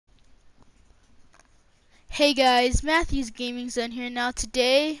Hey guys, Matthew's Gaming Zone here. Now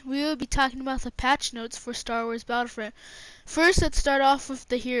today we will be talking about the patch notes for Star Wars Battlefront. First, let's start off with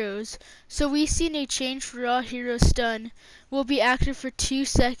the heroes. So we've seen a change for all hero stun will be active for 2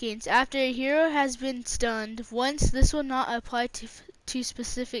 seconds. After a hero has been stunned once, this will not apply to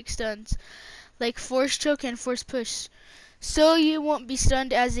specific stuns like force choke and force push. So you won't be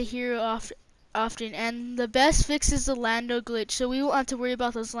stunned as a hero often. And the best fix is the Lando glitch, so we won't have to worry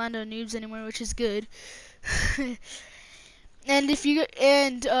about those Lando noobs anymore, which is good. And if you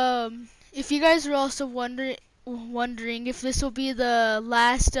guys are also wondering if this will be the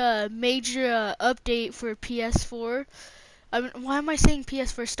last major update for PS4, why am I saying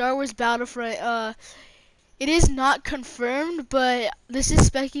PS4? Star Wars Battlefront. It is not confirmed, but this is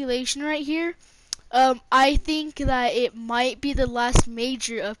speculation right here. I think that it might be the last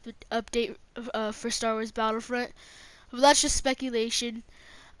major update for Star Wars Battlefront. But that's just speculation.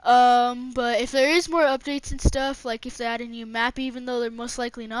 But if there is more updates and stuff, like if they add a new map, even though they're most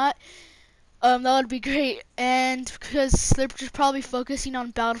likely not, that would be great. And because they're just probably focusing on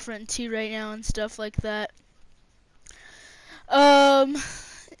Battlefront 2 right now and stuff like that. Now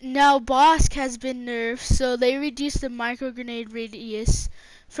Bosk has been nerfed, so they reduced the micro grenade radius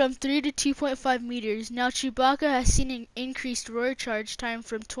from 3 to 2.5 meters. Now Chewbacca has seen an increased roar charge time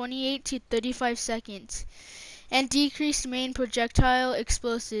from 28 to 35 seconds. And decreased main projectile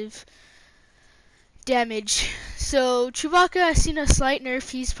explosive damage. So Chewbacca has seen a slight nerf.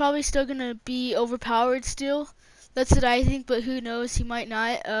 He's probably still gonna be overpowered still. That's what I think, but who knows? He might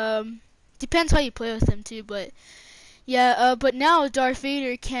not. Depends how you play with him too. But yeah. But now Darth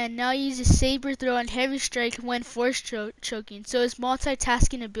Vader can now use his saber throw and heavy strike when force choking. So his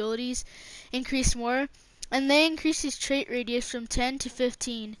multitasking abilities increase more, and they increase his trait radius from 10 to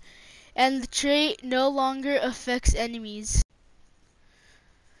 15. And the trait no longer affects enemies.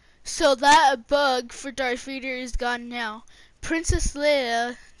 So that bug for Darth Vader is gone now. Princess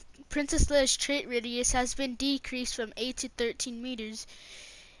Leia's trait radius has been decreased from 8 to 13 meters.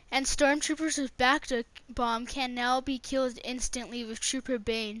 And stormtroopers with Bacta bomb can now be killed instantly with Trooper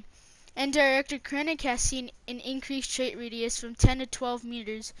Bane. And Director Krennic has seen an increased trait radius from 10 to 12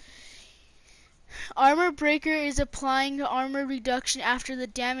 meters. Armor Breaker is applying armor reduction after the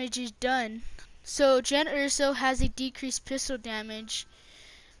damage is done. So Jen Erso has a decreased pistol damage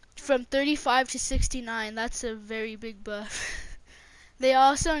from 35 to 69. That's a very big buff. They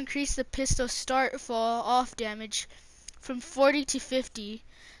also increased the pistol start fall off damage from 40 to 50.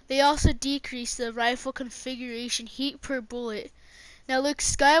 They also decreased the rifle configuration heat per bullet. Now Luke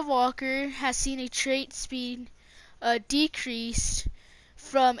Skywalker has seen a trait speed decreased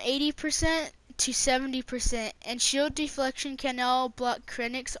from 80% to 70%, and shield deflection can now block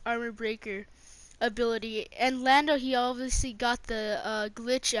Krennic's armor breaker ability. And Lando, he obviously got the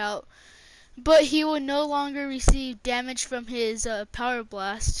glitch out, but he will no longer receive damage from his power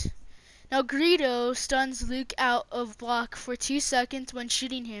blast. Now Greedo stuns Luke out of block for 2 seconds when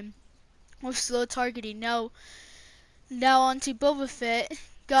shooting him with slow targeting. Now onto Boba Fett.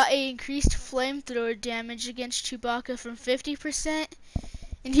 Got a increased flamethrower damage against Chewbacca from 50%.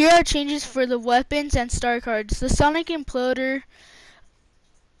 And here are changes for the weapons and star cards. The Sonic Imploder,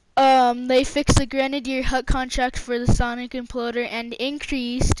 they fixed the Grenadier hut contract for the Sonic Imploder and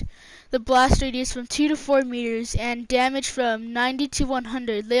increased the blast radius from 2 to 4 meters and damage from 90 to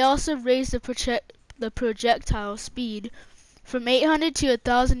 100. They also raised the projectile speed from 800 to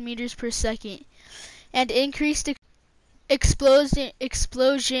 1,000 meters per second and increased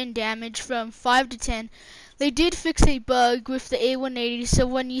explosion damage from 5 to 10. They did fix a bug with the A180, so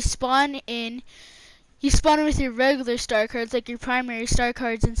when you spawn in with your regular star cards, like your primary star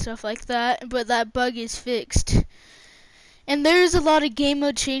cards and stuff like that, but that bug is fixed. And there's a lot of game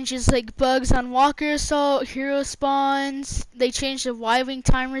mode changes, like bugs on Walker Assault, hero spawns. They changed the Y-Wing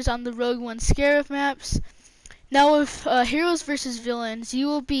timers on the Rogue One Scarif maps. Now with heroes versus villains, you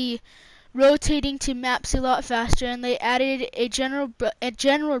will be rotating to maps a lot faster, and they added a general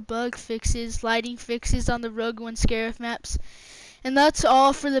bug fixes, lighting fixes on the Rogue One Scarif maps. And that's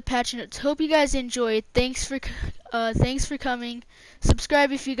all for the patch notes. Hope you guys enjoyed. Thanks for coming.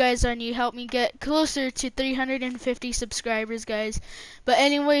 Subscribe if you guys are new. Help me get closer to 350 subscribers, guys. But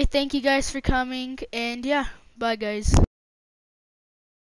anyway, thank you guys for coming, and yeah, bye guys.